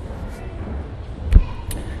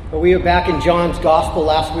Well, we were back in John's Gospel.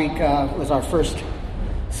 Last week was our first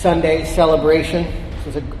Sunday celebration. It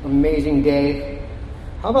was an amazing day.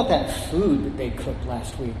 How about that food that they cooked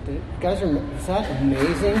last week? Is that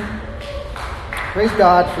amazing? Praise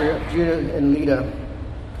God for Judah and Lita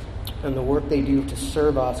and the work they do to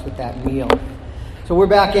serve us with that meal. So we're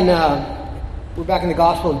back in the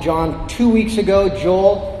Gospel of John. 2 weeks ago,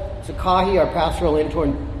 Joel Zakahi, our pastoral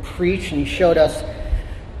intern, preached, and he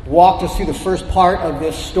walked us through the first part of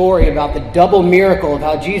this story about the double miracle of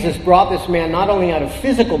how Jesus brought this man not only out of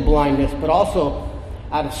physical blindness, but also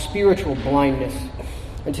out of spiritual blindness.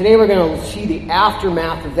 And today we're going to see the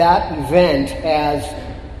aftermath of that event as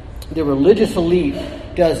the religious elite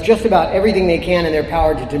does just about everything they can in their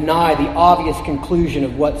power to deny the obvious conclusion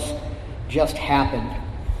of what's just happened.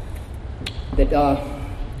 That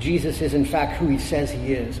Jesus is in fact who he says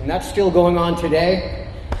he is. And that's still going on today.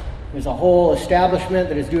 There's a whole establishment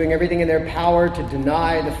that is doing everything in their power to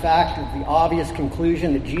deny the fact of the obvious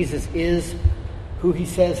conclusion that Jesus is who he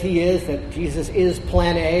says he is, that Jesus is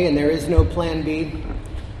plan A and there is no plan B.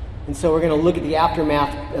 And so we're going to look at the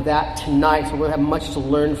aftermath of that tonight, so we'll have much to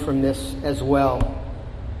learn from this as well.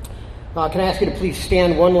 Can I ask you to please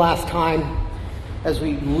stand one last time as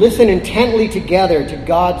we listen intently together to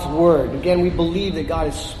God's Word. Again, we believe that God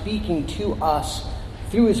is speaking to us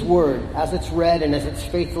through his word, as it's read and as it's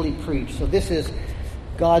faithfully preached. So this is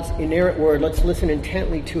God's inerrant word. Let's listen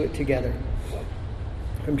intently to it together.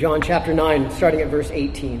 From John chapter 9, starting at verse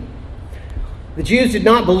 18. The Jews did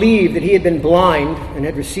not believe that he had been blind and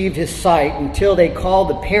had received his sight until they called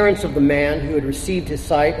the parents of the man who had received his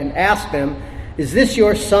sight and asked them, "Is this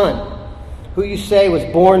your son, who you say was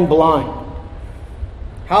born blind?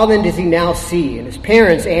 How then does he now see?" And his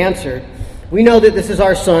parents answered, "We know that this is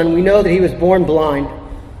our son. We know that he was born blind.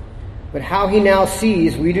 But how he now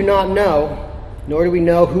sees, we do not know, nor do we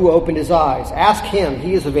know who opened his eyes. Ask him.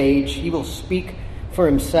 He is of age. He will speak for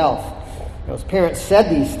himself." Now, his parents said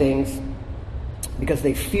these things because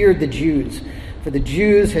they feared the Jews. For the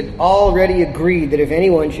Jews had already agreed that if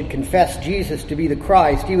anyone should confess Jesus to be the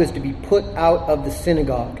Christ, he was to be put out of the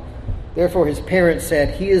synagogue. Therefore his parents said,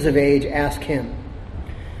 "He is of age. Ask him."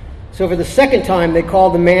 So for the second time they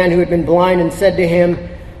called the man who had been blind and said to him,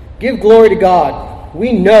 "Give glory to God.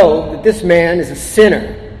 We know that this man is a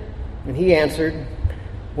sinner." And he answered,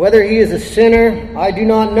 "Whether he is a sinner, I do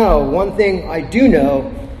not know. One thing I do know,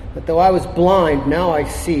 that though I was blind, now I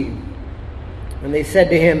see." And they said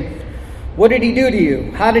to him, "What did he do to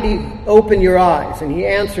you? How did he open your eyes?" And he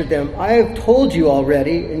answered them, "I have told you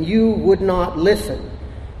already, and you would not listen.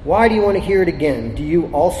 Why do you want to hear it again? Do you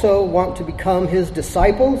also want to become his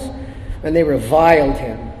disciples?" And they reviled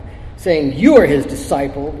him, saying, "You are his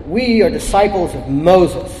disciple. We are disciples of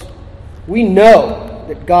Moses. We know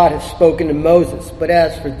that God has spoken to Moses, but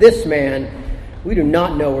as for this man, we do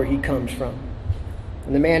not know where he comes from."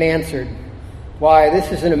 And the man answered, "Why,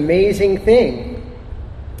 this is an amazing thing.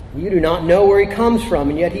 You do not know where he comes from,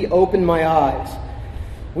 and yet he opened my eyes.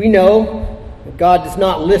 We know that God does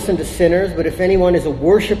not listen to sinners, but if anyone is a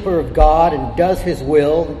worshiper of God and does his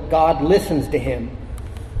will, God listens to him.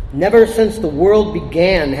 Never since the world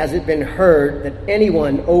began has it been heard that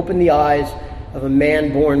anyone opened the eyes of a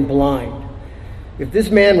man born blind. If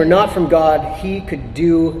this man were not from God, he could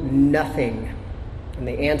do nothing." And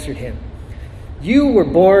they answered him, "You were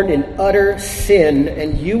born in utter sin,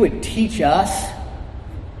 and you would teach us?"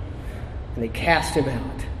 And they cast him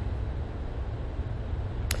out.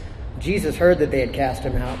 Jesus heard that they had cast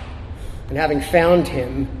him out, and having found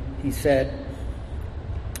him, he said,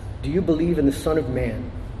 "Do you believe in the Son of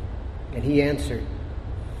Man?" And he answered,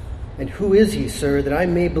 "And who is he, sir, that I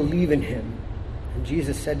may believe in him?" And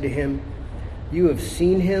Jesus said to him, "You have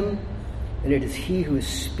seen him, and it is he who is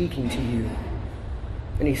speaking to you."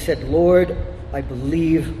 And he said, "Lord, I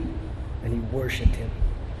believe," and he worshipped him.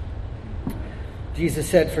 Jesus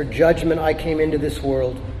said, "For judgment I came into this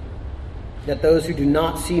world, that those who do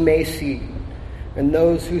not see may see, and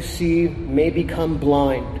those who see may become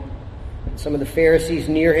blind." Some of the Pharisees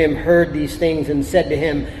near him heard these things and said to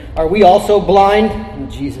him, "Are we also blind?"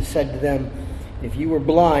 And Jesus said to them, "If you were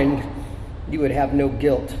blind, you would have no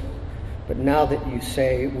guilt. But now that you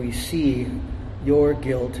say, 'We see,' your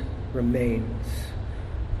guilt remains."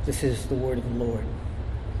 This is the word of the Lord.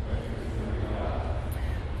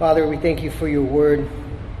 Father, we thank you for your word.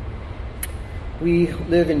 We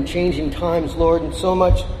live in changing times, Lord, and so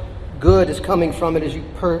much good is coming from it as you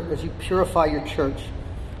purify your church,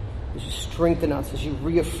 as you strengthen us, as you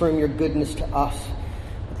reaffirm your goodness to us.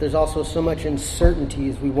 But there's also so much uncertainty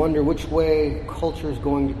as we wonder which way culture is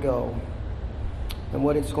going to go and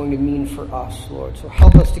what it's going to mean for us, Lord. So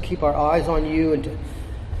help us to keep our eyes on you and to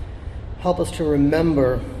help us to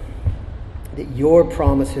remember that your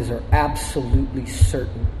promises are absolutely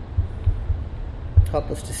certain. Help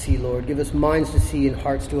us to see, Lord. Give us minds to see and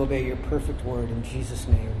hearts to obey your perfect word. In Jesus'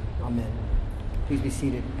 name, amen. Please be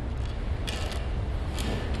seated.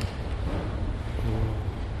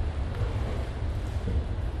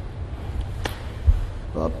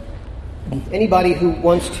 Well, anybody who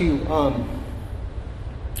wants to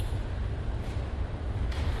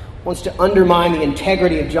undermine the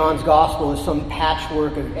integrity of John's gospel as some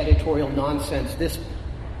patchwork of editorial nonsense, this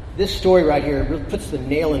story right here really puts the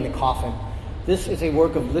nail in the coffin. This is a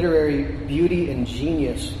work of literary beauty and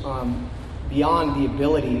genius beyond the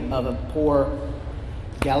ability of a poor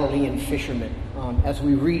Galilean fisherman. As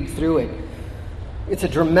we read through it, it's a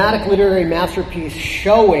dramatic literary masterpiece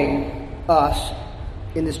showing us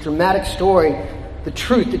in this dramatic story the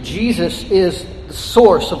truth that Jesus is the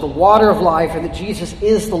source of the water of life and that Jesus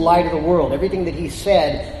is the light of the world. Everything that he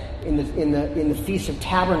said in the Feast of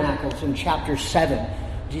Tabernacles in chapter 7.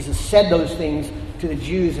 Jesus said those things to the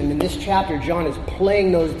Jews, and in this chapter, John is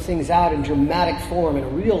playing those things out in dramatic form in a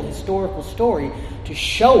real historical story to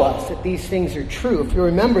show us that these things are true. If you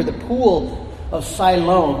remember, the pool of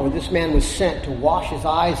Siloam, where this man was sent to wash his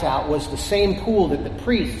eyes out, was the same pool that the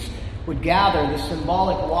priests would gather the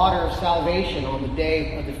symbolic water of salvation on the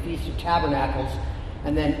day of the Feast of Tabernacles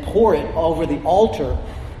and then pour it over the altar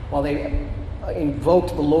while they invoked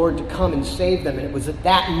the Lord to come and save them. And it was at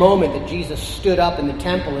that moment that Jesus stood up in the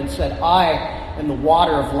temple and said, "I am the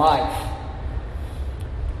water of life."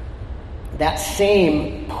 That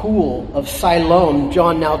same pool of Siloam,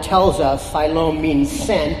 John now tells us, Siloam means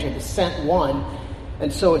sent, or the sent one.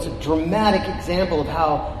 And so it's a dramatic example of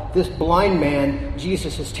how this blind man,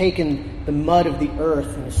 Jesus, has taken the mud of the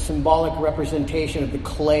earth and a symbolic representation of the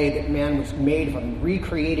clay that man was made of, and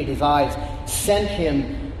recreated his eyes, sent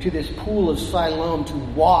him to this pool of Siloam to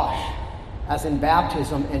wash, as in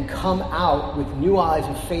baptism, and come out with new eyes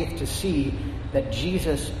of faith to see that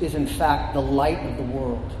Jesus is in fact the light of the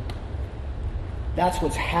world. That's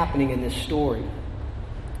what's happening in this story.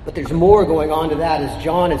 But there's more going on to that, as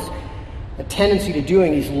John has a tendency to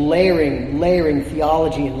doing. He's layering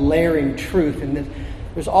theology and layering truth. And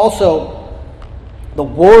there's also the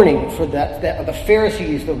warning for that the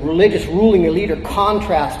Pharisees, the religious ruling elite, are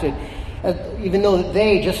contrasted. Even though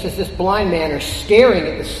they, just as this blind man, are staring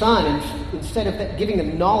at the sun, and instead of giving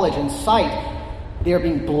them knowledge and sight, they are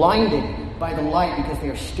being blinded by the light because they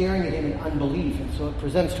are staring at him in unbelief. And so it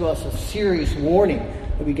presents to us a serious warning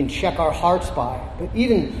that we can check our hearts by. But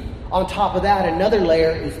even on top of that, another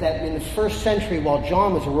layer is that in the first century, while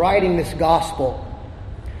John was writing this gospel,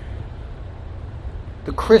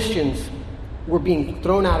 the Christians were being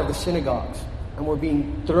thrown out of the synagogues and were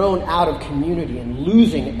being thrown out of community and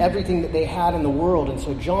losing everything that they had in the world. And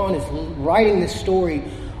so John is writing this story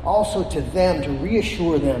also to them, to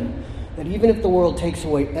reassure them that even if the world takes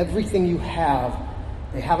away everything you have,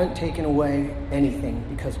 they haven't taken away anything,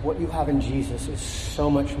 because what you have in Jesus is so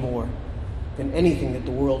much more than anything that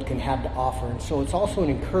the world can have to offer. And so it's also an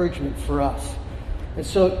encouragement for us. And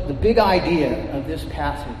so the big idea of this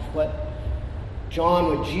passage, what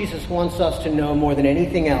Jesus wants us to know more than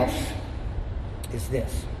anything else, is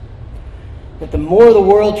this: that the more the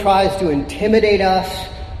world tries to intimidate us,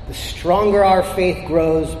 the stronger our faith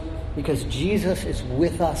grows, because Jesus is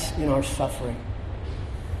with us in our suffering.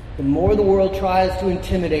 The more the world tries to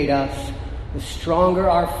intimidate us, the stronger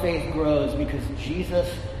our faith grows, because Jesus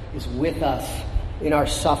is with us in our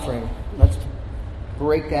suffering. Let's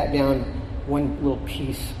break that down one little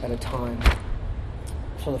piece at a time.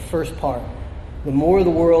 So the first part, the more the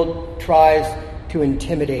world tries to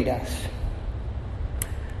intimidate us.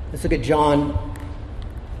 Let's look at John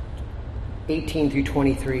 18 through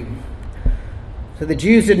 23. So the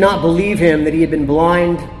Jews did not believe him that he had been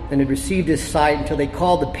blind and had received his sight until they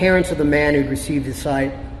called the parents of the man who had received his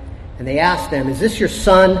sight. And they asked them, "Is this your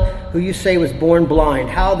son who you say was born blind?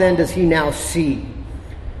 How then does he now see?"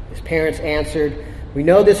 His parents answered, "We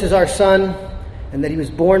know this is our son and that he was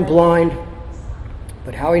born blind,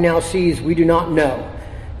 but how he now sees we do not know,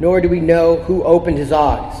 nor do we know who opened his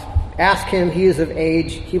eyes. Ask him, he is of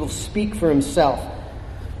age, he will speak for himself."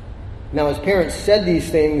 Now his parents said these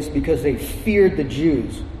things because they feared the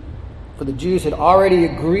Jews. For the Jews had already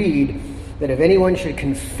agreed that if anyone should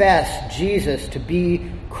confess Jesus to be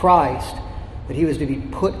Christ, that he was to be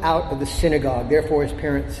put out of the synagogue. Therefore his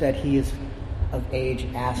parents said, "He is of age,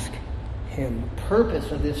 ask him." The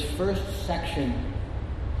purpose of this first section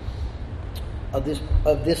of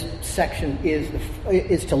this section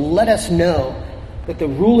is to let us know that the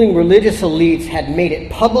ruling religious elites had made it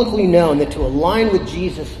publicly known that to align with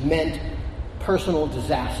Jesus meant personal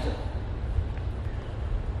disaster.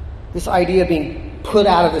 This idea being put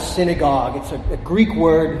out of the synagogue. It's a Greek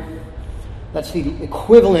word that's the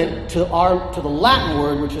equivalent to the Latin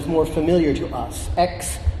word, which is more familiar to us,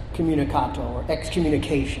 excommunicato, or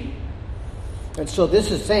excommunication. And so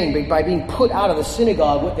this is saying, by being put out of the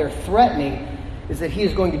synagogue, what they're threatening is that he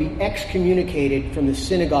is going to be excommunicated from the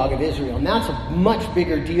synagogue of Israel. And that's a much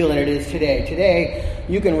bigger deal than it is today. Today,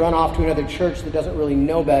 you can run off to another church that doesn't really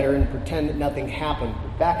know better and pretend that nothing happened.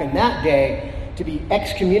 But back in that day, to be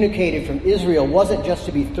excommunicated from Israel wasn't just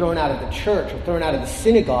to be thrown out of the church or thrown out of the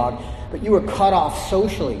synagogue, but you were cut off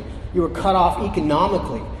socially. You were cut off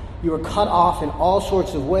economically. You were cut off in all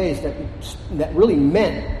sorts of ways that really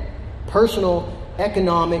meant personal,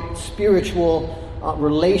 economic, spiritual,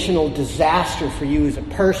 relational disaster for you as a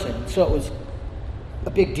person. So it was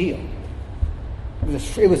a big deal.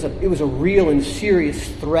 It was a real and serious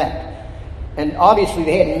threat. And obviously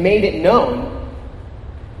they had made it known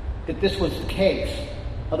that this was the case.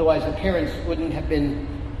 Otherwise the parents wouldn't have been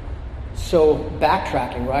so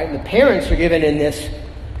backtracking, right? And the parents are given in this,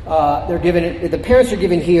 the parents are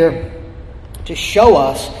given here to show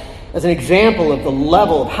us as an example of the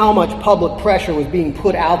level of how much public pressure was being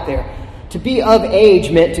put out there. To be of age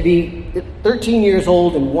meant to be 13 years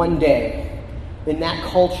old in one day in that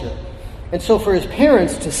culture. And so for his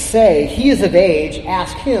parents to say, he is of age,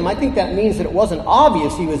 ask him, I think that means that it wasn't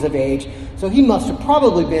obvious he was of age, so he must have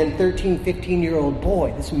probably been 13, 15-year-old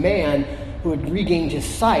boy. This man who had regained his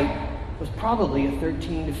sight was probably a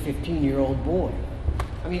 13 to 15-year-old boy.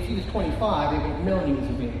 I mean, if he was 25, they would have known he was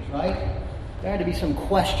of age, right? There had to be some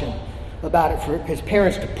question about it for his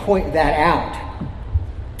parents to point that out.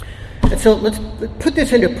 And so let's put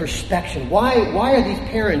this into perspective. Why are these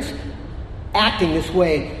parents acting this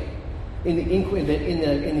way in the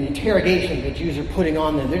interrogation that Jews are putting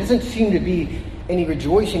on them? There doesn't seem to be any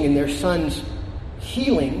rejoicing in their son's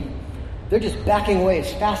healing. They're just backing away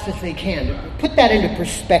as fast as they can. Put that into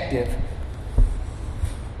perspective.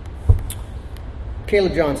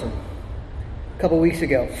 Caleb Johnson, a couple weeks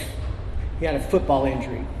ago, he had a football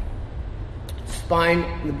injury.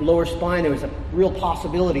 The lower spine, there was a real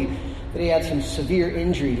possibility that he had some severe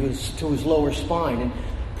injury to his lower spine. And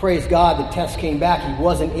praise God, the test came back, he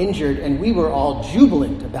wasn't injured, and we were all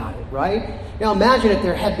jubilant about it, right? Now imagine if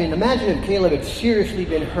Caleb had seriously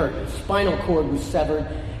been hurt, his spinal cord was severed,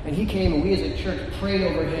 and he came and we as a church prayed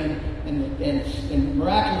over him, and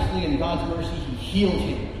miraculously in God's mercy, he healed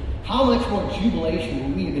him. How much more jubilation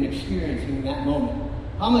would we have been experiencing in that moment?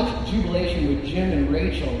 How much jubilation would Jim and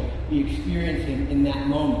Rachel be experiencing in that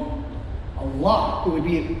moment? A lot. It would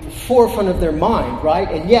be at the forefront of their mind, right?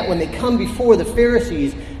 And yet when they come before the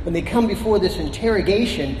Pharisees, when they come before this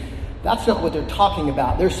interrogation, that's not what they're talking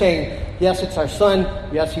about. They're saying, yes, it's our son.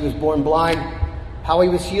 Yes, he was born blind. How he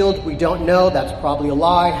was healed, we don't know. That's probably a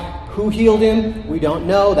lie. Who healed him? We don't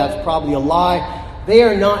know. That's probably a lie. They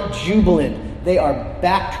are not jubilant. They are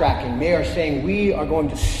backtracking. They are saying, we are going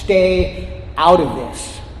to stay out of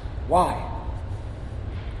this. Why?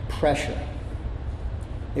 Pressure.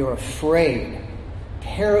 They were afraid,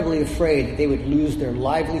 terribly afraid that they would lose their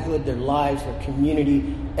livelihood, their lives, their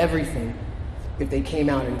community, everything, if they came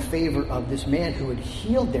out in favor of this man who had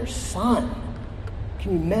healed their son.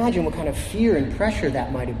 Can you imagine what kind of fear and pressure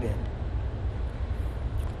that might have been?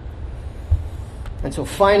 And so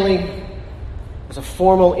finally, as a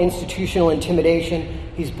formal institutional intimidation,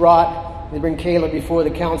 they bring Caleb before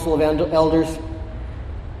the council of elders.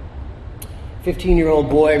 15-year-old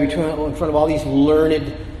boy in front of all these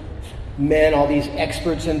learned men, all these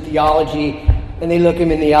experts in theology, and they look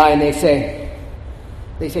him in the eye and they say,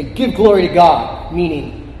 give glory to God,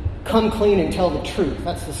 meaning come clean and tell the truth.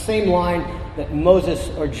 That's the same line that Moses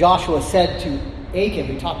or Joshua said to Achan.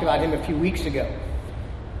 We talked about him a few weeks ago.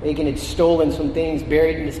 Achan had stolen some things,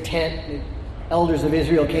 buried in his tent. The elders of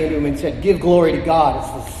Israel came to him and said, give glory to God.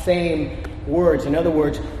 It's the same words. In other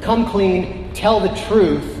words, come clean, tell the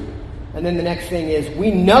truth. And then the next thing is,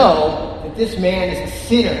 we know that this man is a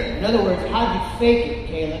sinner. In other words, how'd you fake it,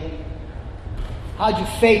 Caleb? How'd you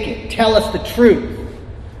fake it? Tell us the truth.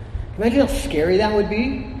 Imagine how scary that would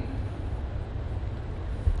be.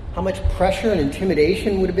 How much pressure and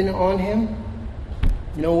intimidation would have been on him.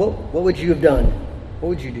 You know, what would you have done? What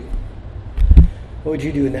would you do? What would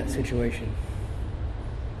you do in that situation?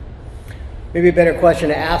 Maybe a better question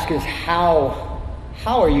to ask is, how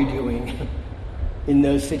are you doing in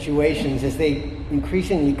those situations as they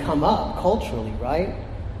increasingly come up culturally, right?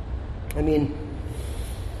 I mean,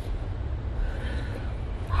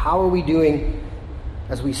 how are we doing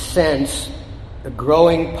as we sense the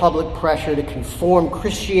growing public pressure to conform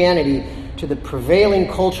Christianity to the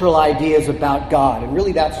prevailing cultural ideas about God? And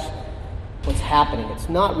really that's what's happening. It's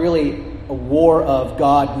not really a war of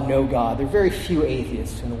God, no God. There are very few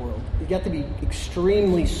atheists in the world. You have to be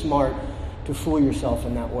extremely smart to fool yourself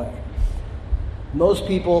in that way. Most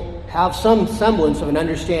people have some semblance of an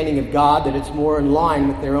understanding of God that it's more in line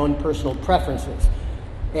with their own personal preferences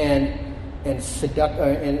and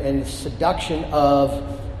seduction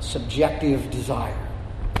of subjective desire.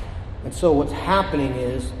 And so what's happening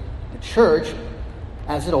is the church,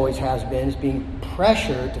 as it always has been, is being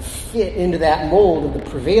pressured to fit into that mold of the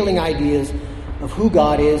prevailing ideas of who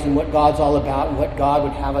God is and what God's all about and what God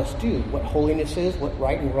would have us do, what holiness is, what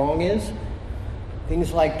right and wrong is,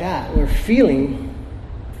 things like that. We're feeling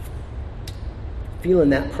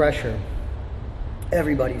that pressure.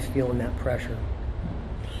 Everybody's feeling that pressure.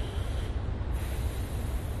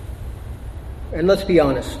 And let's be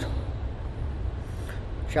honest,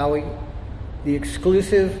 shall we? The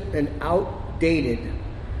exclusive and outdated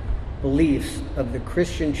beliefs of the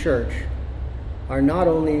Christian church are not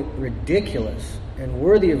only ridiculous and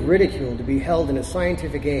worthy of ridicule to be held in a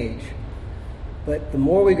scientific age, but the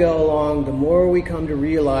more we go along, the more we come to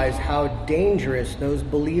realize how dangerous those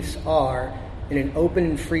beliefs are in an open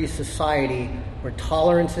and free society where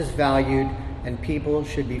tolerance is valued and people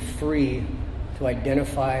should be free to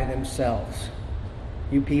identify themselves.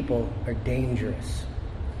 You people are dangerous.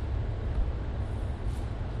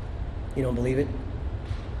 You don't believe it?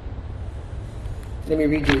 Let me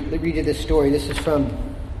read you this story. This is from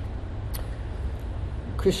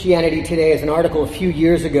Christianity Today. It's an article a few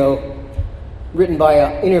years ago written by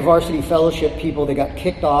an InterVarsity Fellowship people that got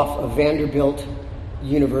kicked off of Vanderbilt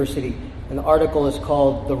University. And the article is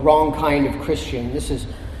called "The Wrong Kind of Christian." This is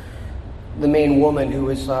the main woman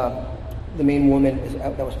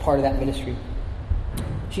that was part of that ministry.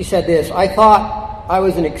 She said this: "I thought I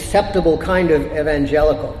was an acceptable kind of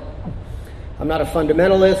evangelical. I'm not a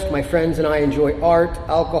fundamentalist. My friends and I enjoy art,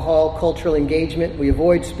 alcohol, cultural engagement. We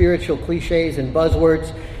avoid spiritual cliches and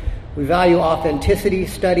buzzwords. We value authenticity,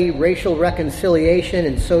 study, racial reconciliation,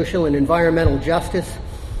 and social and environmental justice.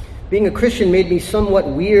 Being a Christian made me somewhat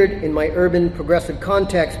weird in my urban progressive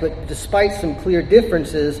context, but despite some clear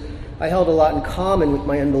differences, I held a lot in common with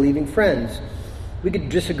my unbelieving friends. We could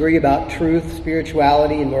disagree about truth,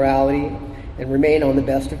 spirituality, and morality, and remain on the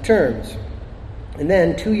best of terms. And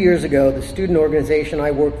then, 2 years ago, the student organization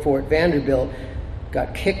I worked for at Vanderbilt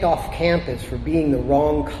got kicked off campus for being the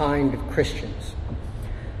wrong kind of Christians.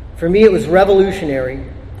 For me, it was revolutionary,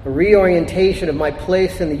 a reorientation of my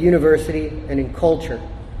place in the university and in culture.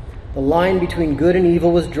 The line between good and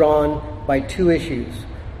evil was drawn by two issues: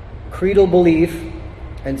 creedal belief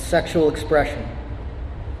and sexual expression.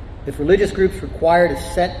 If religious groups required a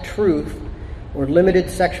set truth or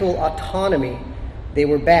limited sexual autonomy, they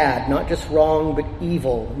were bad, not just wrong, but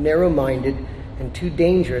evil, narrow-minded, and too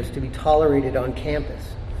dangerous to be tolerated on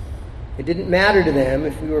campus. It didn't matter to them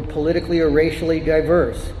if we were politically or racially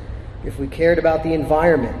diverse, if we cared about the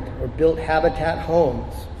environment or built habitat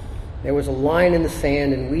homes. There was a line in the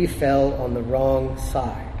sand, and we fell on the wrong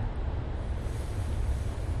side."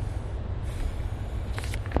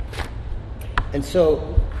 And so,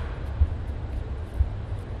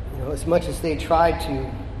 as much as they tried to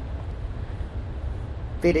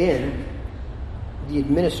fit in, the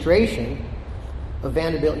administration of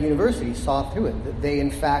Vanderbilt University saw through it, that they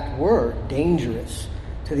in fact were dangerous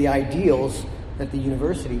to the ideals that the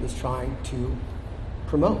university was trying to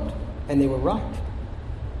promote. And they were right.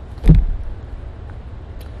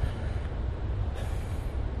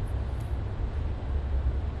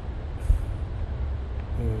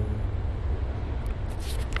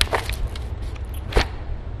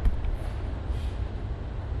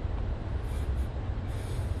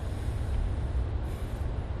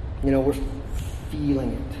 We're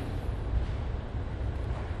feeling it.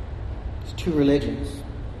 There's two religions.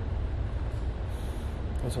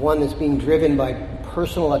 There's one that's being driven by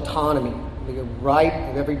personal autonomy, the right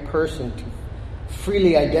of every person to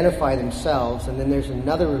freely identify themselves. And then there's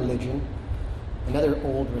another religion, another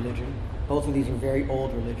old religion. Both of these are very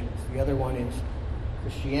old religions. The other one is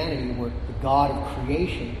Christianity, where the God of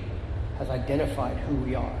creation has identified who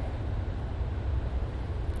we are.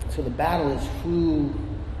 So the battle is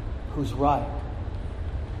who's right,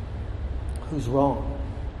 who's wrong.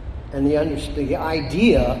 And the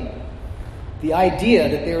idea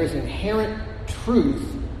that there is inherent truth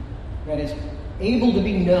that is able to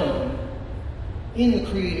be known in the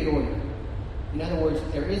created order. In other words,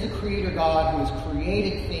 there is a creator God who has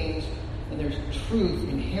created things, and there's truth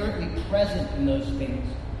inherently present in those things,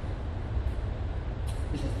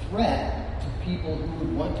 is a threat to people who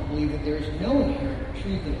would want to believe that there is no inherent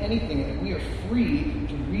truth in anything, and that we are free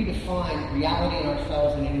to redefine reality in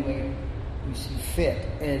ourselves in any way we see fit.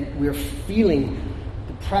 And we're feeling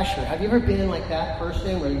the pressure. Have you ever been like that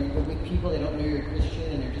person where you're with people, they don't know you're a Christian,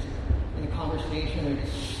 and they're just in a conversation, they're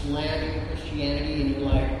just slamming Christianity, and you're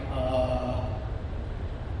like,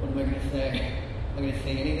 what am I going to say? Am I going to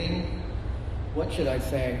say anything? What should I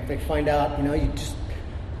say? If they find out,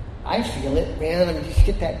 I feel it, man. I just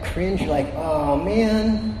get that cringe, like, oh,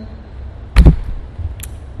 man.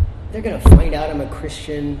 They're going to find out I'm a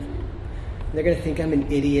Christian. They're going to think I'm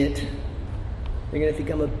an idiot. They're going to think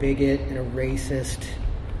I'm a bigot and a racist.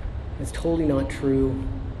 It's totally not true,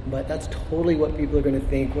 but that's totally what people are going to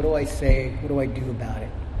think. What do I say? What do I do about it?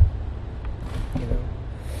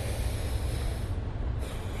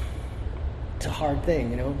 It's a hard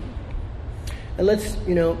thing, And let's,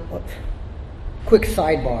 quick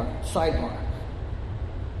sidebar.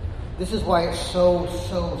 This is why it's so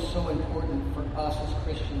important for us as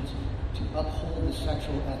Christians to uphold the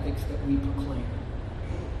sexual ethics that we proclaim.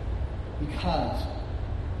 Because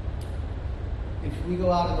if we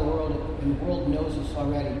go out in the world, and the world knows this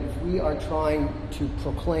already, if we are trying to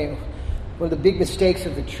proclaim, one of the big mistakes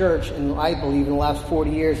of the church, and I believe in the last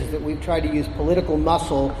 40 years, is that we've tried to use political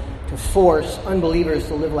muscle to force unbelievers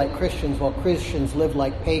to live like Christians while Christians live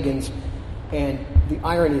like pagans, and the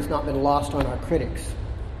irony has not been lost on our critics.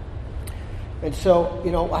 And so,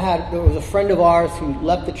 there was a friend of ours who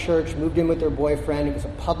left the church, moved in with her boyfriend. It was a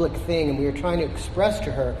public thing, and we were trying to express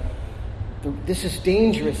to her, this is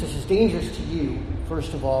dangerous. This is dangerous to you,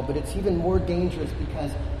 first of all, but it's even more dangerous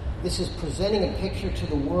because this is presenting a picture to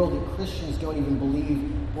the world that Christians don't even believe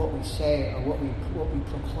what we say or what we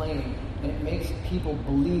proclaim, and it makes people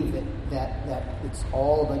believe that it's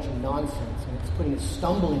all a bunch of nonsense, and it's putting a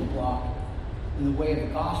stumbling block in the way of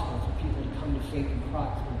the gospel for people to come to faith in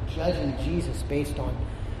Christ. We're judging Jesus based on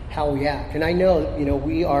how we act. And I know,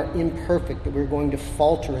 we are imperfect, that we're going to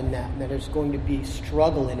falter in that, and that there's going to be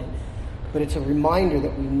struggle in it. But it's a reminder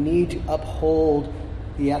that we need to uphold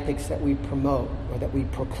the ethics that we promote or that we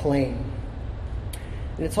proclaim.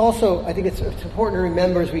 And it's also, I think it's important to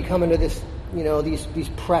remember as we come into this, these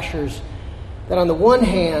pressures, that on the one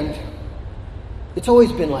hand, it's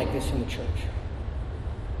always been like this in the church.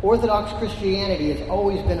 Orthodox Christianity has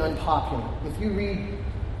always been unpopular. If you read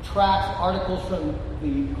tracts, articles from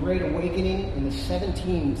the Great Awakening in the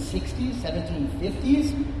 1760s,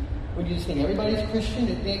 1750s, when you just think everybody's Christian,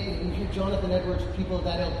 you hear Jonathan Edwards, people of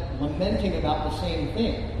that ilk, lamenting about the same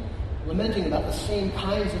thing, lamenting about the same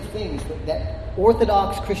kinds of things, that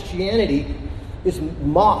Orthodox Christianity is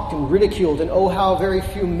mocked and ridiculed, and oh, how very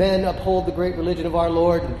few men uphold the great religion of our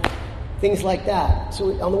Lord, and things like that. So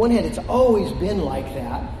on the one hand, it's always been like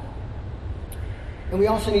that. And we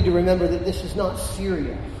also need to remember that this is not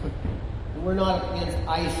Syria. And we're not against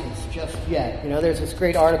ISIS just yet. There's this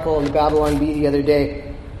great article in the Babylon Bee the other day.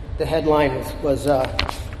 The headline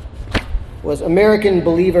was American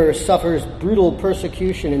Believer Suffers Brutal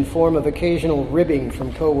Persecution in Form of Occasional Ribbing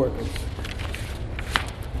from Co-workers.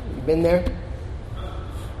 You been there?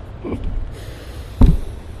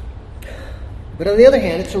 But on the other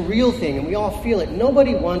hand, it's a real thing, and we all feel it.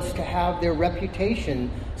 Nobody wants to have their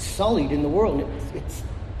reputation sullied in the world.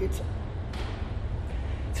 It's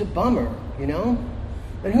a bummer,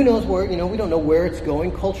 And who knows where, we don't know where it's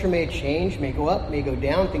going. Culture may change, may go up, may go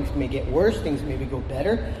down. Things may get worse, things may go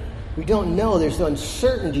better. We don't know. There's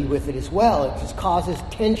uncertainty with it as well. It just causes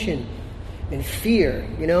tension and fear,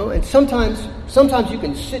 And sometimes you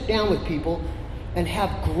can sit down with people and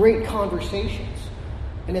have great conversations.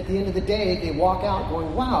 And at the end of the day, they walk out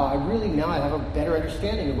going, wow, I have a better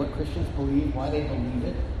understanding of what Christians believe, why they believe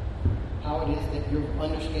it, how it is that your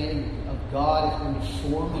understanding of God is going to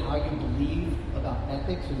form how you believe about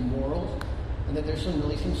ethics and morals, and that there's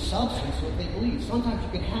some substance to what they believe. Sometimes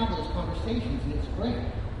you can have those conversations, and it's great,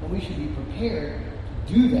 and we should be prepared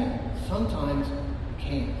to do that. Sometimes you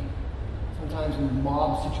can't. Sometimes in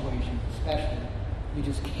mob situations, especially, you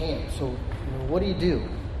just can't. So, what do you do?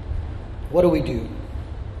 What do we do?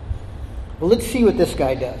 Well, let's see what this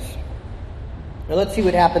guy does. Now, let's see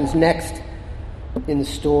what happens next in the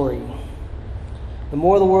story. The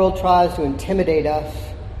more the world tries to intimidate us,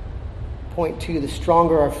 point 2, the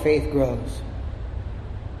stronger our faith grows.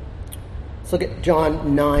 Let's look at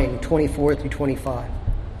John 9, 24 through 25.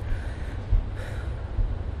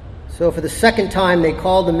 So for the second time they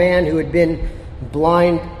called the man who had been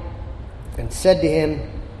blind and said to him,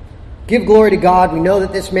 "Give glory to God. We know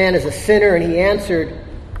that this man is a sinner." And he answered,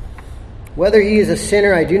 "Whether he is a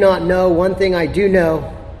sinner, I do not know. One thing I do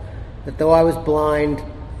know, that though I was blind,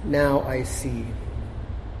 now I see."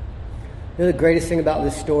 The greatest thing about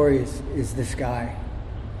this story is this guy.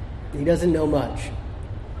 He doesn't know much.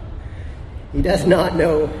 He does not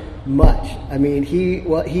know much. I mean, he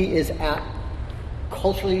is at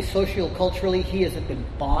culturally, socioculturally, he is at the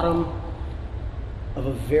bottom of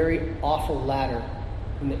a very awful ladder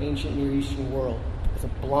in the ancient Near Eastern world. As a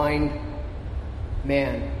blind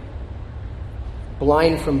man,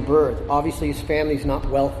 blind from birth. Obviously, his family's not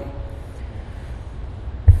wealthy.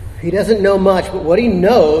 He doesn't know much, but what he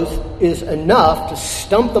knows is enough to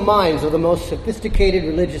stump the minds of the most sophisticated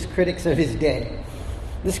religious critics of his day.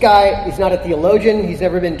 This guy is not a theologian. He's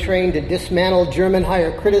never been trained to dismantle German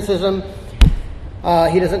higher criticism.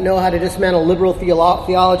 He doesn't know how to dismantle liberal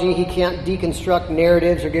theology. He can't deconstruct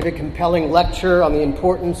narratives or give a compelling lecture on the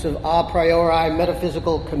importance of a priori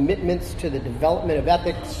metaphysical commitments to the development of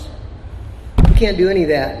ethics. He can't do any of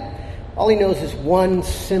that. All he knows is one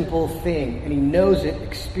simple thing, and he knows it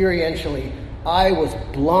experientially. I was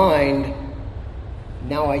blind,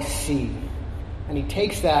 now I see. And he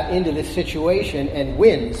takes that into this situation and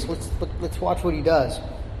wins. Let's watch what he does.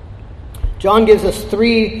 John gives us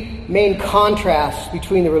three main contrasts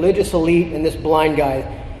between the religious elite and this blind guy.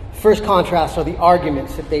 The first contrast are the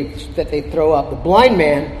arguments that they throw up. The blind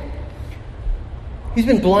man, he's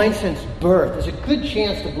been blind since birth. There's a good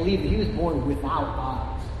chance to believe that he was born without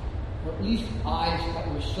eyes, or at least eyes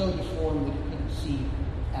that were so deformed that he couldn't see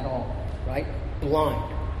at all, right? Blind.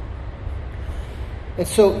 And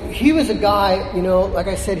so he was a guy, like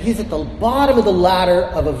I said, he's at the bottom of the ladder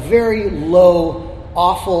of a very low,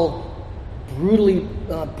 awful,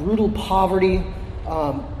 brutal poverty.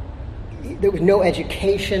 There was no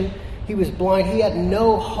education. He was blind. He had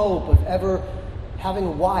no hope of ever having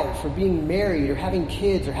a wife or being married or having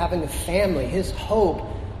kids or having a family. His hope,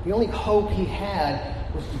 the only hope he had,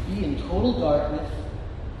 was to be in total darkness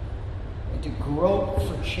and to grope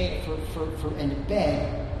for and to beg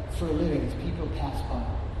for a living as people passed by.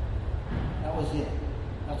 That was it.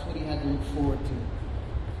 That's what he had to look forward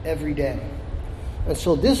to every day. And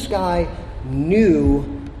so this guy knew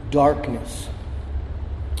darkness.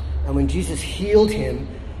 And when Jesus healed him,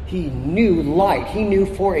 he knew light. He knew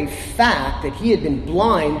for a fact that he had been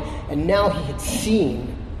blind and now he had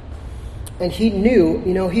seen. And he knew,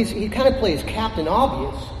 he kind of plays Captain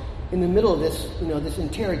Obvious in the middle of this, this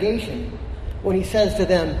interrogation when he says to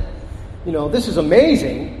them, this is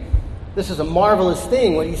amazing. This is a marvelous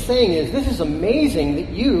thing. What he's saying is, this is amazing that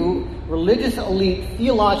you, religious elite,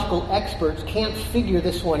 theological experts, can't figure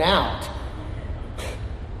this one out.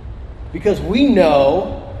 Because we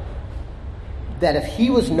know that if he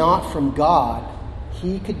was not from God,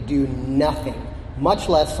 he could do nothing, much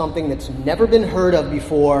less something that's never been heard of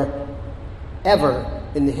before, ever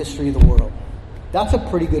in the history of the world. That's a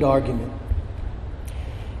pretty good argument.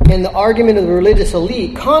 And the argument of the religious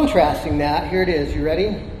elite, contrasting that, here it is, you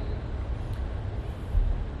ready?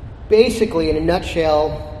 Basically, in a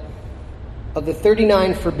nutshell, of the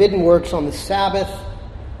 39 forbidden works on the Sabbath,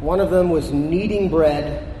 one of them was kneading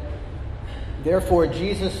bread. Therefore,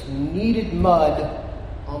 Jesus kneaded mud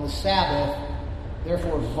on the Sabbath,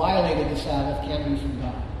 therefore violated the Sabbath, can't be from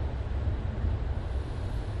God.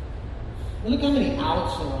 And look how many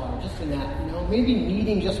outs there are just in that. Maybe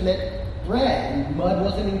kneading just meant bread and mud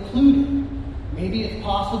wasn't included. Maybe it's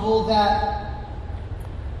possible that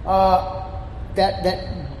that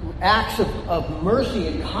acts of mercy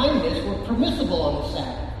and kindness were permissible on the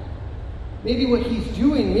Sabbath. Maybe what he's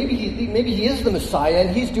doing, maybe he is the Messiah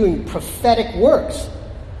and he's doing prophetic works.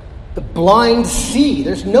 The blind see.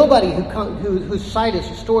 There's nobody whose sight is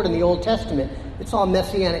restored in the Old Testament. It's all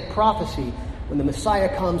messianic prophecy. When the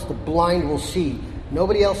Messiah comes, the blind will see.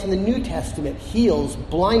 Nobody else in the New Testament heals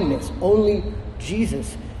blindness. Only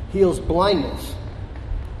Jesus heals blindness.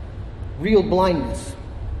 Real blindness.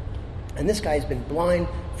 And this guy's been blind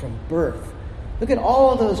from birth. Look at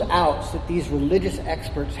all those outs that these religious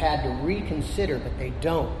experts had to reconsider, but they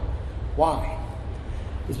don't. Why?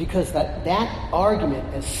 It's because that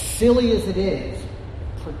argument, as silly as it is,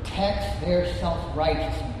 protects their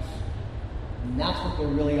self-righteousness. And that's what they're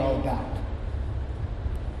really all about.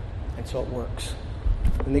 And so it works.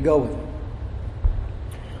 And they go with it.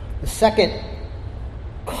 The second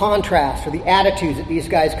contrast, or the attitudes that these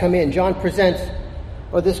guys come in, John presents,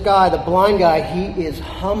 or this guy, the blind guy, he is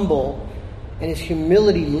humble, and his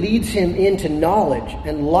humility leads him into knowledge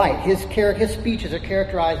and light. His speeches are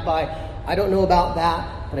characterized by, I don't know about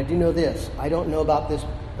that, but I do know this. I don't know about this,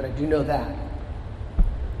 but I do know that.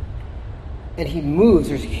 And he moves.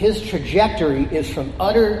 His trajectory is from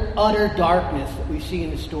utter darkness that we see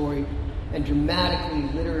in the story, and dramatically,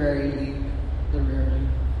 literally,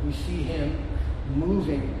 we see him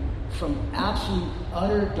moving from absolute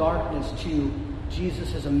utter darkness to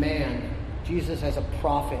Jesus as a man, Jesus as a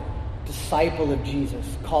prophet, disciple of Jesus,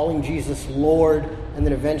 calling Jesus Lord, and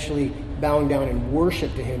then eventually bowing down in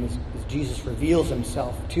worship to him as Jesus reveals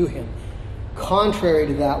himself to him. Contrary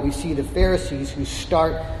to that, we see the Pharisees who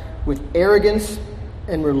start with arrogance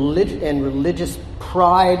and religious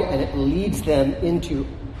pride, and it leads them into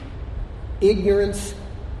ignorance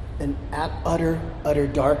and utter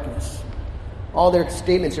darkness. All their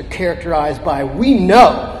statements are characterized by, we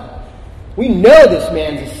know this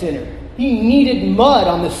man's a sinner. He needed mud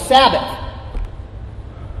on the Sabbath.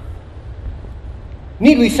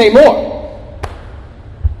 Need we say more?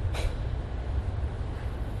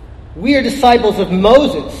 We are disciples of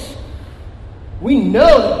Moses. We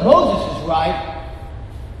know that Moses is right.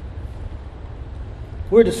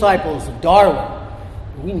 We're disciples of Darwin.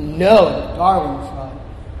 We know that Darwin is right.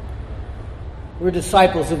 We're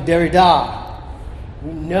disciples of Derrida.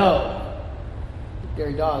 We know that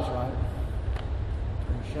Derrida is right.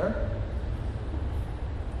 Are you sure?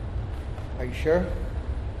 Are you sure?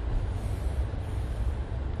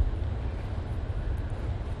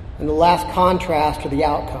 And the last contrast are the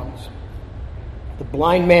outcomes. The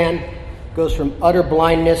blind man goes from utter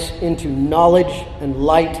blindness into knowledge and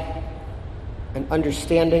light and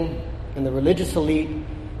understanding. And the religious elite,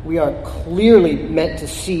 we are clearly meant to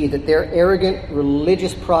see that their arrogant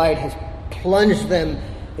religious pride has plunged them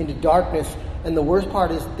into darkness. And the worst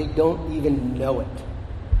part is they don't even know it.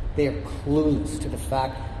 They are clueless to the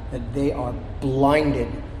fact that they are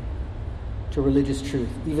blinded to religious truth,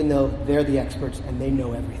 even though they're the experts and they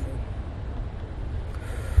know everything.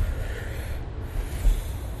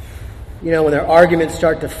 You know, when their arguments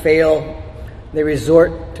start to fail, they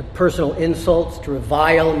resort to personal insults. To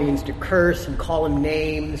revile means to curse and call them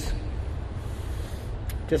names.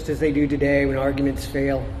 Just as they do today when arguments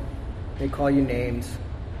fail. They call you names.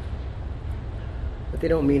 But they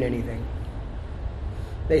don't mean anything.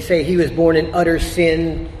 They say he was born in utter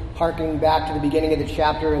sin, harkening back to the beginning of the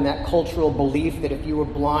chapter and that cultural belief that if you were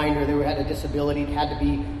blind or had a disability, it had to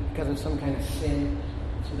be because of some kind of sin.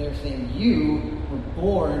 So they're saying you were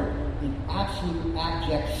born in absolute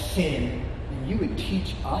abject sin, and you would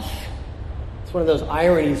teach us? It's one of those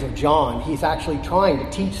ironies of John. He's actually trying to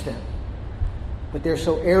teach them. But they're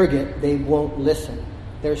so arrogant, they won't listen.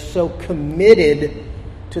 They're so committed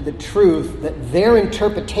to the truth that their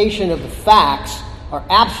interpretation of the facts are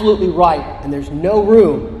absolutely right, and there's no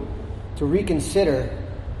room to reconsider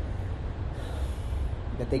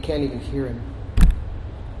that they can't even hear him.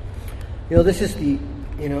 You know, this is the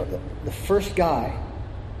first guy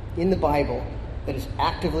in the Bible that is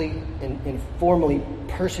actively and formally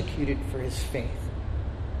persecuted for his faith.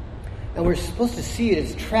 And we're supposed to see it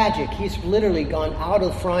as tragic. He's literally gone out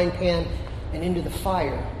of the frying pan and into the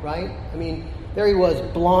fire, right? I mean, there he was,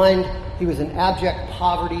 blind. He was in abject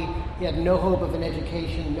poverty. He had no hope of an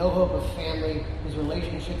education, no hope of family. His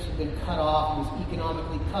relationships had been cut off. He was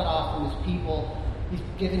economically cut off from his people. He's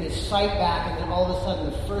given his sight back, and then all of a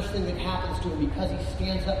sudden the first thing that happens to him because he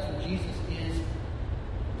stands up for Jesus is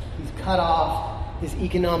he's cut off. His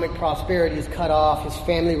economic prosperity is cut off. His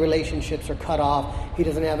family relationships are cut off. He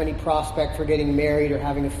doesn't have any prospect for getting married or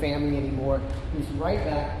having a family anymore. He's right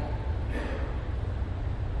back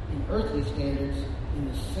in earthly standards in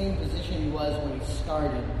the same position he was when he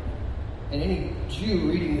started. And any Jew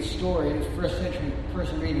reading the story, any first century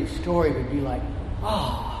person reading the story would be like,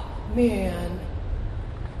 oh, man,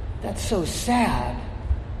 that's so sad.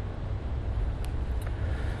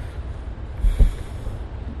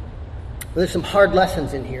 Well, there's some hard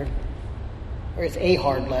lessons in here. There's a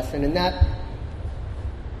hard lesson, and that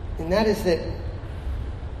is that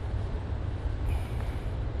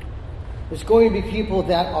there's going to be people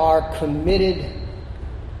that are committed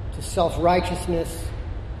to self-righteousness.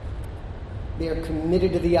 They are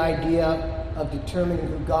committed to the idea of determining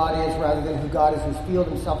who God is rather than who God is, and feel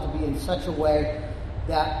himself to be in such a way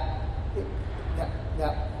that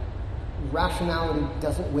rationality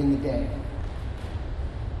doesn't win the day.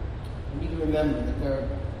 We need to remember that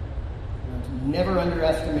to never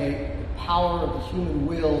underestimate the power of the human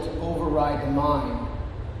will to override the mind,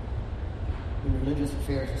 in religious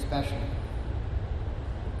affairs especially.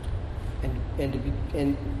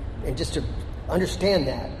 And just to understand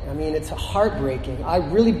that. I mean, it's heartbreaking. I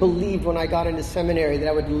really believed when I got into seminary that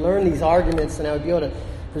I would learn these arguments and I would be able to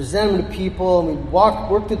present them to people, and we'd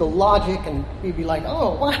work through the logic, and we'd be like,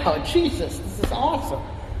 oh, wow, Jesus, this is awesome.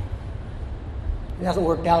 It hasn't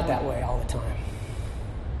worked out that way all the time.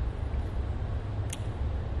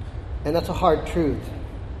 And that's a hard truth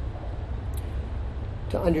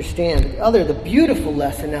to understand. The beautiful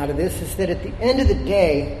lesson out of this is that at the end of the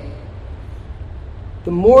day,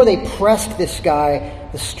 the more they pressed this guy,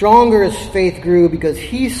 the stronger his faith grew, because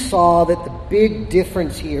he saw that the big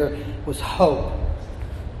difference here was hope.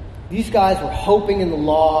 These guys were hoping in the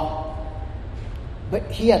law, but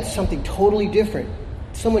he had something totally different.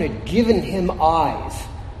 someone had given him eyes.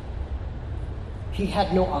 He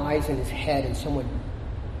had no eyes in his head, and someone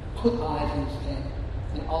put eyes in his head.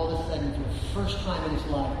 And all of a sudden, for the first time in his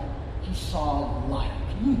life, he saw light.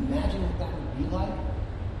 Can you imagine what that would be like?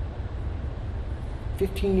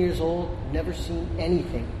 15 years old, never seen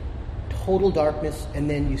anything. Total darkness, and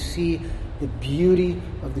then you see the beauty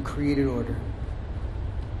of the created order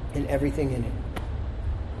and everything in it.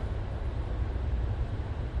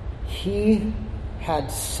 He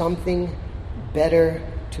had something better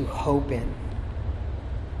to hope in.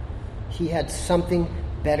 He had something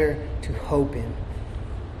better to hope in.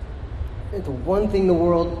 And the one thing the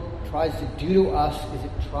world tries to do to us is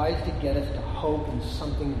it tries to get us to hope in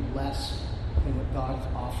something less than what God is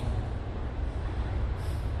offering.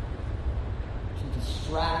 To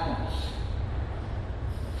distract us.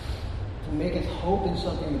 To make us hope in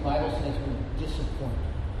something the Bible says will disappoint.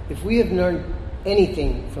 If we have learned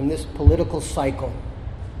anything from this political cycle,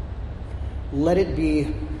 let it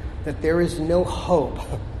be that there is no hope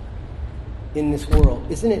in this world.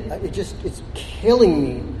 Isn't it? It's killing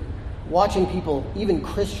me watching people, even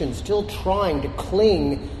Christians, still trying to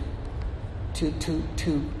cling to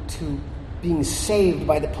being saved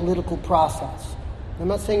by the political process. I'm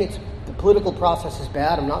not saying the political process is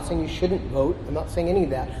bad. I'm not saying you shouldn't vote. I'm not saying any of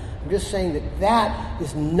that. I'm just saying that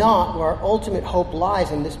is not where our ultimate hope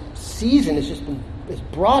lies. And this season has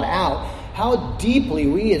brought out how deeply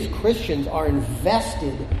we as Christians are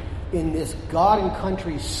invested in this God and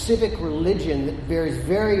country civic religion that bears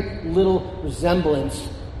very little resemblance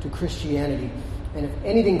to Christianity. And if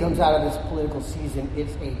anything comes out of this political season,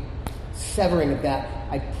 it's a severing of that.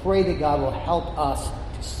 I pray that God will help us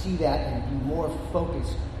to see that and be more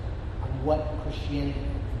focused on what Christianity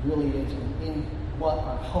really is and in what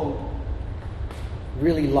our hope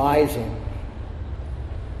really lies in.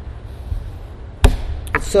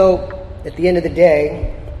 And so, at the end of the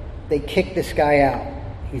day, they kick this guy out.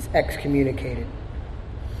 He's excommunicated.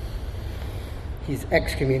 He's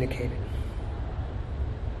excommunicated.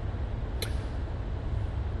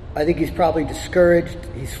 I think he's probably discouraged.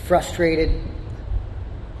 He's frustrated.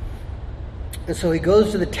 And so he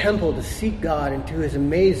goes to the temple to seek God, and to his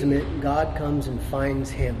amazement, God comes and finds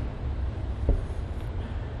him.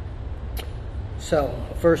 So,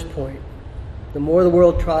 first point. The more the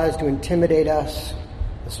world tries to intimidate us,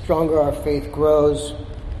 the stronger our faith grows,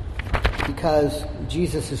 because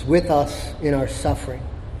Jesus is with us in our suffering.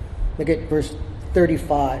 Look at verse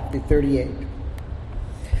 35 to 38.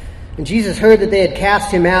 And Jesus heard that they had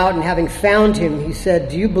cast him out, and having found him, he said,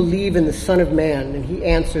 "Do you believe in the Son of Man?" And he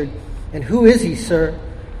answered, "And who is he, sir,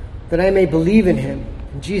 that I may believe in him?"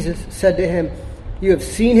 And Jesus said to him, "You have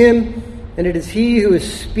seen him, and it is he who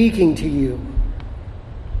is speaking to you."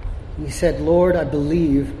 And he said, "Lord, I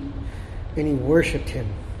believe." And he worshipped him.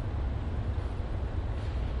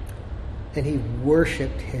 And he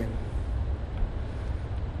worshipped him.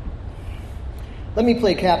 Let me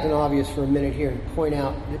play Captain Obvious for a minute here and point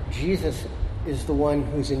out that Jesus is the one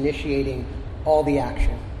who's initiating all the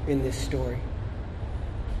action in this story.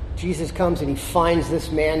 Jesus comes and he finds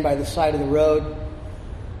this man by the side of the road.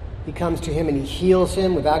 He comes to him and he heals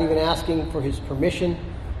him without even asking for his permission,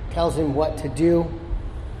 tells him what to do.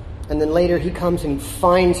 And then later he comes and he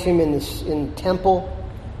finds him in the temple.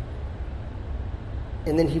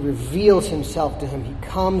 And then he reveals himself to him. He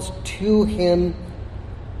comes to him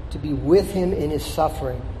to be with him in his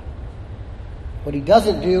suffering. What he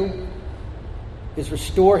doesn't do is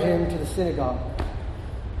restore him to the synagogue.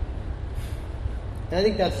 And I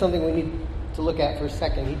think that's something we need to look at for a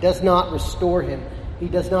second. He does not restore him. He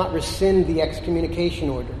does not rescind the excommunication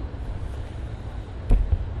order.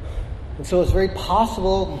 And so it's very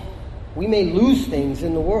possible we may lose things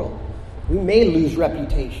in the world. We may lose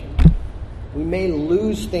reputation. We may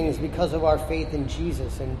lose things because of our faith in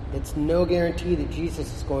Jesus, and it's no guarantee that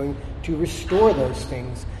Jesus is going to restore those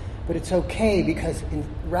things. But it's okay, because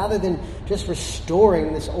rather than just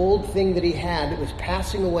restoring this old thing that he had that was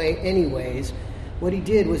passing away anyways, what he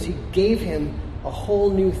did was he gave him a whole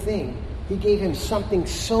new thing. He gave him something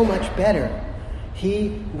so much better.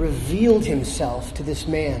 He revealed himself to this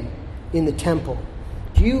man in the temple.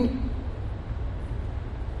 Do you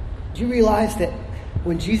realize that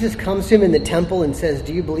when Jesus comes to him in the temple and says,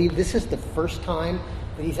 "Do you believe?" this is the first time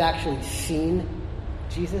that he's actually seen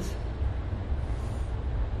Jesus?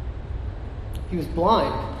 He was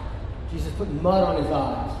blind. Jesus put mud on his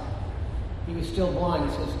eyes. He was still blind.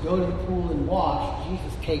 He says, "Go to the pool and wash."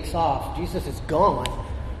 Jesus takes off. Jesus is gone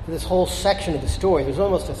for this whole section of the story. There's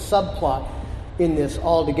almost a subplot in this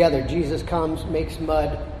altogether. Jesus comes, makes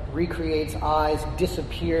mud, recreates eyes,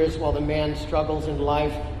 disappears while the man struggles in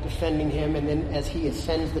life, defending him. And then as he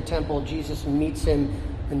ascends the temple, Jesus meets him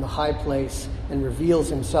in the high place and reveals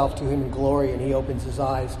himself to him in glory, and he opens his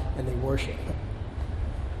eyes and they worship him.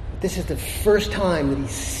 But this is the first time that he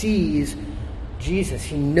sees Jesus.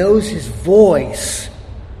 He knows his voice.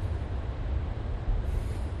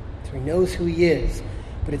 So he knows who he is,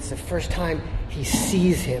 but it's the first time he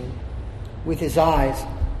sees him with his eyes.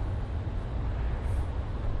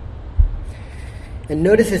 And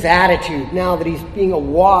notice his attitude now that he's being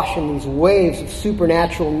awash in these waves of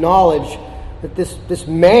supernatural knowledge, that this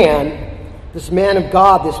man of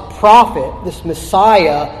God, this prophet, this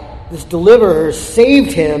Messiah, this deliverer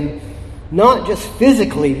saved him, not just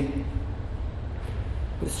physically,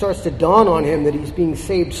 but it starts to dawn on him that he's being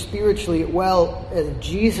saved spiritually as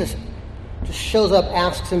Jesus just shows up,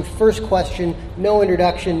 asks him first question, no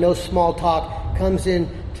introduction, no small talk, comes in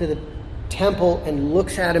to the temple and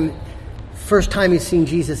looks at him. First time he's seen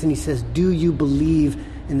Jesus, and he says, "Do you believe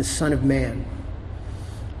in the Son of Man?"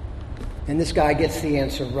 And this guy gets the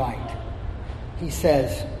answer right. He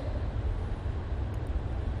says,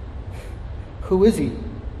 "Who is he,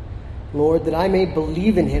 Lord, that I may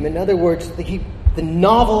believe in him?" In other words, the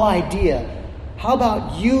novel idea, how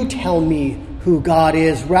about you tell me who God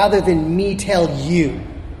is rather than me tell you?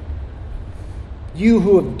 You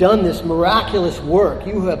who have done this miraculous work,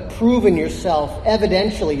 you who have proven yourself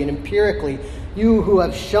evidentially and empirically, you who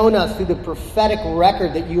have shown us through the prophetic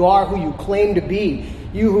record that you are who you claim to be,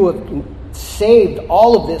 you who have saved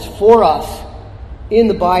all of this for us in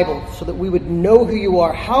the Bible so that we would know who you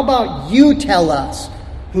are. How about you tell us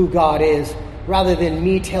who God is rather than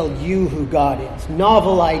me tell you who God is?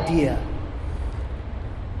 Novel idea.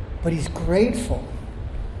 But he's grateful.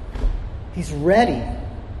 He's ready.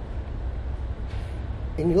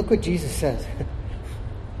 And look what Jesus says.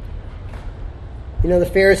 The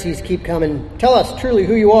Pharisees keep coming, "Tell us truly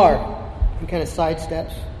who you are." He kind of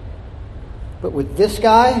sidesteps. But with this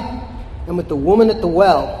guy and with the woman at the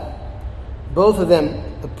well, both of them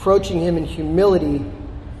approaching him in humility,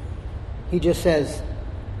 he just says,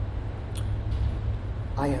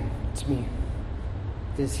 "I am. It's me.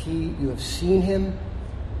 It is he. You have seen him,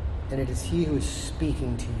 and it is he who is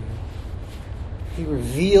speaking to you." He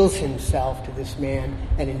reveals himself to this man,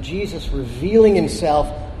 and in Jesus revealing himself,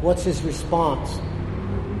 what's his response?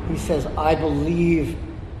 He says, "I believe,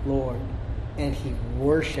 Lord," and he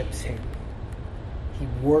worships him. He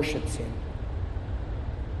worships him.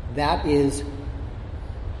 That is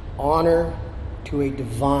honor to a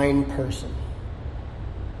divine person,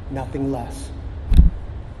 nothing less.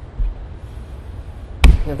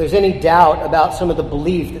 Now, if there's any doubt about some of the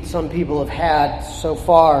belief that some people have had so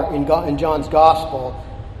far in John's Gospel,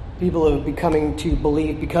 people who are becoming to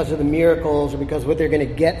believe because of the miracles or because of what they're going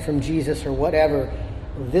to get from Jesus or whatever,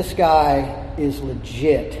 this guy is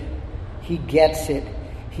legit. He gets it.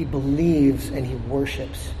 He believes and he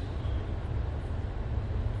worships.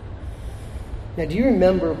 Now, do you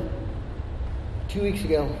remember 2 weeks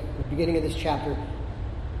ago, at the beginning of this chapter,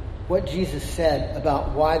 what Jesus said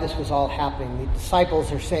about why this was all happening? The disciples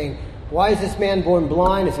are saying, "Why is this man born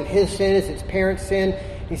blind? Is it his sin? Is it his parents' sin?"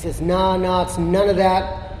 He says, No, it's none of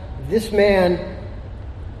that. This man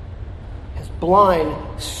is blind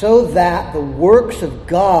so that the works of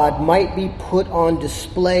God might be put on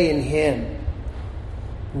display in him.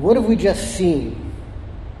 What have we just seen?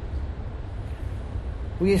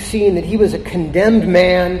 We have seen that he was a condemned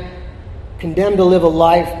man, condemned to live a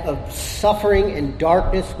life of suffering and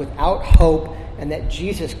darkness without hope, and that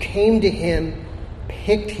Jesus came to him,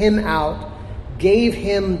 picked him out, gave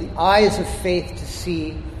him the eyes of faith to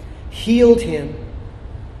see, healed him,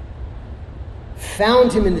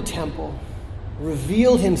 found him in the temple,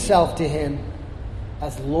 revealed himself to him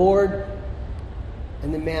as Lord,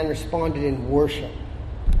 and the man responded in worship.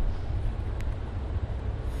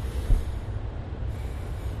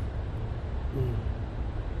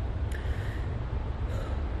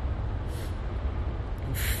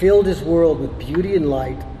 Filled his world with beauty and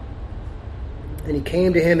light, and he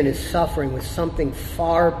came to him in his suffering with something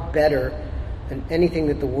far better than anything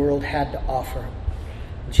that the world had to offer.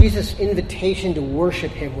 Jesus' invitation to worship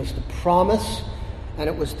him was the promise, and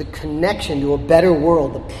it was the connection to a better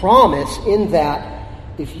world. The promise in that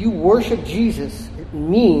if you worship Jesus, it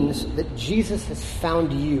means that Jesus has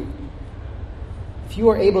found you. If you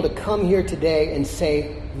are able to come here today and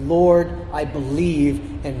say, "Lord, I believe,"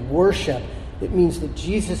 and worship, it means that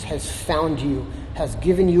Jesus has found you, has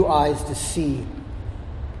given you eyes to see,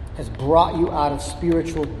 has brought you out of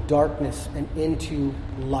spiritual darkness and into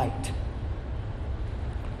light.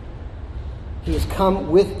 He has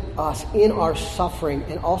come with us in our suffering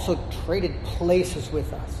and also traded places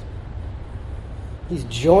with us. He's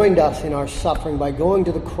joined us in our suffering by going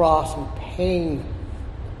to the cross and paying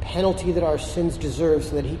penalty that our sins deserve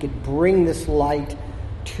so that he could bring this light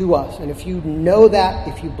to us. And if you know that,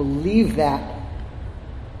 if you believe that,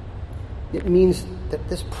 it means that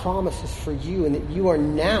this promise is for you and that you are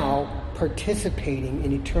now participating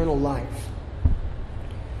in eternal life.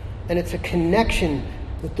 And it's a connection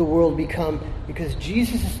with the world because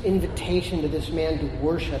Jesus' invitation to this man to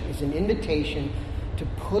worship is an invitation to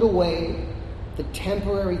put away the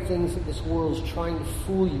temporary things that this world is trying to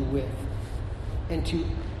fool you with, and to,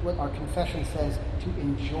 what our confession says, to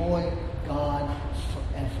enjoy God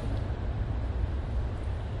forever.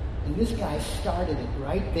 And this guy started it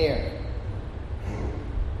right there.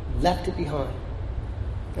 Left it behind.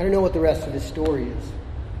 I don't know what the rest of his story is.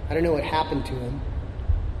 I don't know what happened to him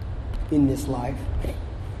in this life.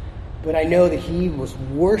 But I know that he was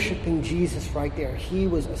worshiping Jesus right there. He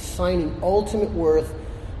was assigning ultimate worth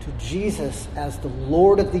to Jesus as the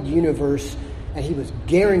Lord of the universe, and he was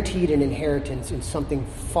guaranteed an inheritance in something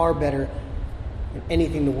far better than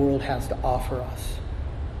anything the world has to offer us.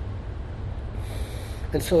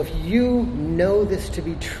 And so if you know this to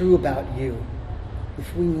be true about you,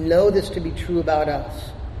 if we know this to be true about us,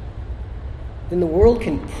 then the world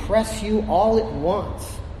can press you all it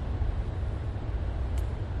wants.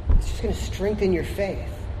 It's just going to strengthen your faith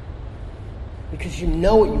because you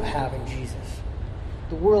know what you have in Jesus.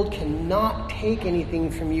 The world cannot take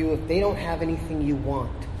anything from you if they don't have anything you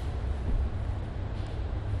want.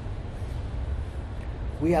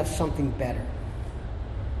 We have something better.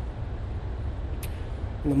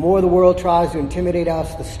 And the more the world tries to intimidate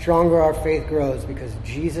us, the stronger our faith grows because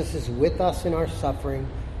Jesus is with us in our suffering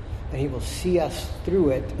and he will see us through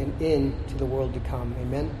it and into the world to come.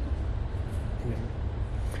 Amen? Amen.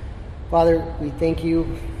 Father, we thank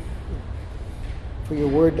you for your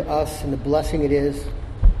word to us and the blessing it is.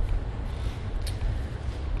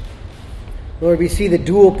 Lord, we see the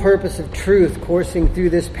dual purpose of truth coursing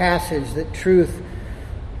through this passage, that truth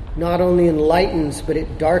not only enlightens, but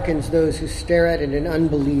it darkens those who stare at it in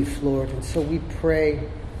unbelief, Lord. And so we pray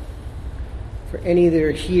for any that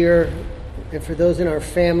are here and for those in our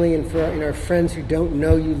family and in our friends who don't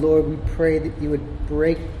know you, Lord. We pray that you would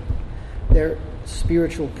break their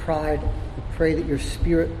spiritual pride. We pray that your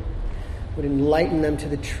Spirit would enlighten them to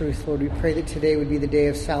the truth, Lord. We pray that today would be the day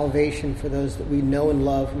of salvation for those that we know and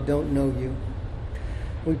love who don't know you.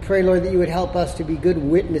 We pray, Lord, that you would help us to be good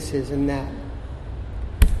witnesses in that.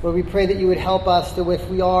 Lord, we pray that you would help us to, if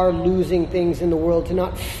we are losing things in the world, to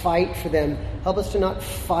not fight for them. Help us to not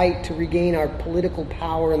fight to regain our political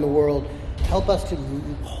power in the world. Help us to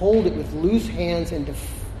hold it with loose hands and to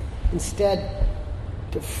instead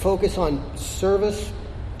to focus on service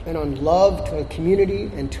and on love to a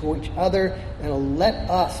community and to each other, and let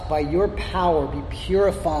us, by your power, be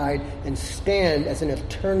purified and stand as an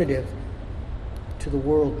alternative to the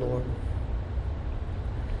world, Lord.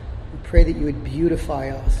 We pray that you would beautify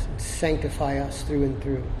us and sanctify us through and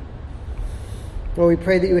through. Lord, we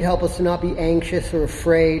pray that you would help us to not be anxious or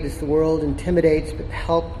afraid as the world intimidates, but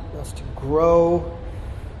help us to grow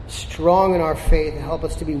strong in our faith and help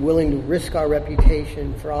us to be willing to risk our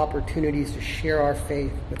reputation for opportunities to share our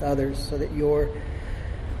faith with others so that your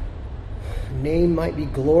name might be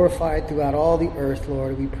glorified throughout all the earth,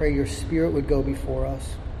 Lord. We pray your Spirit would go before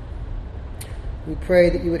us. We pray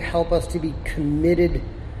that you would help us to be committed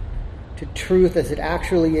to truth as it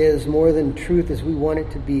actually is, more than truth as we want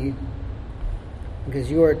it to be.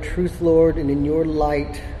 Because you are truth, Lord, and in your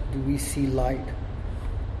light do we see light.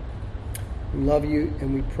 We love you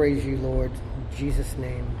and we praise you, Lord. In Jesus'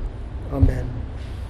 name, amen.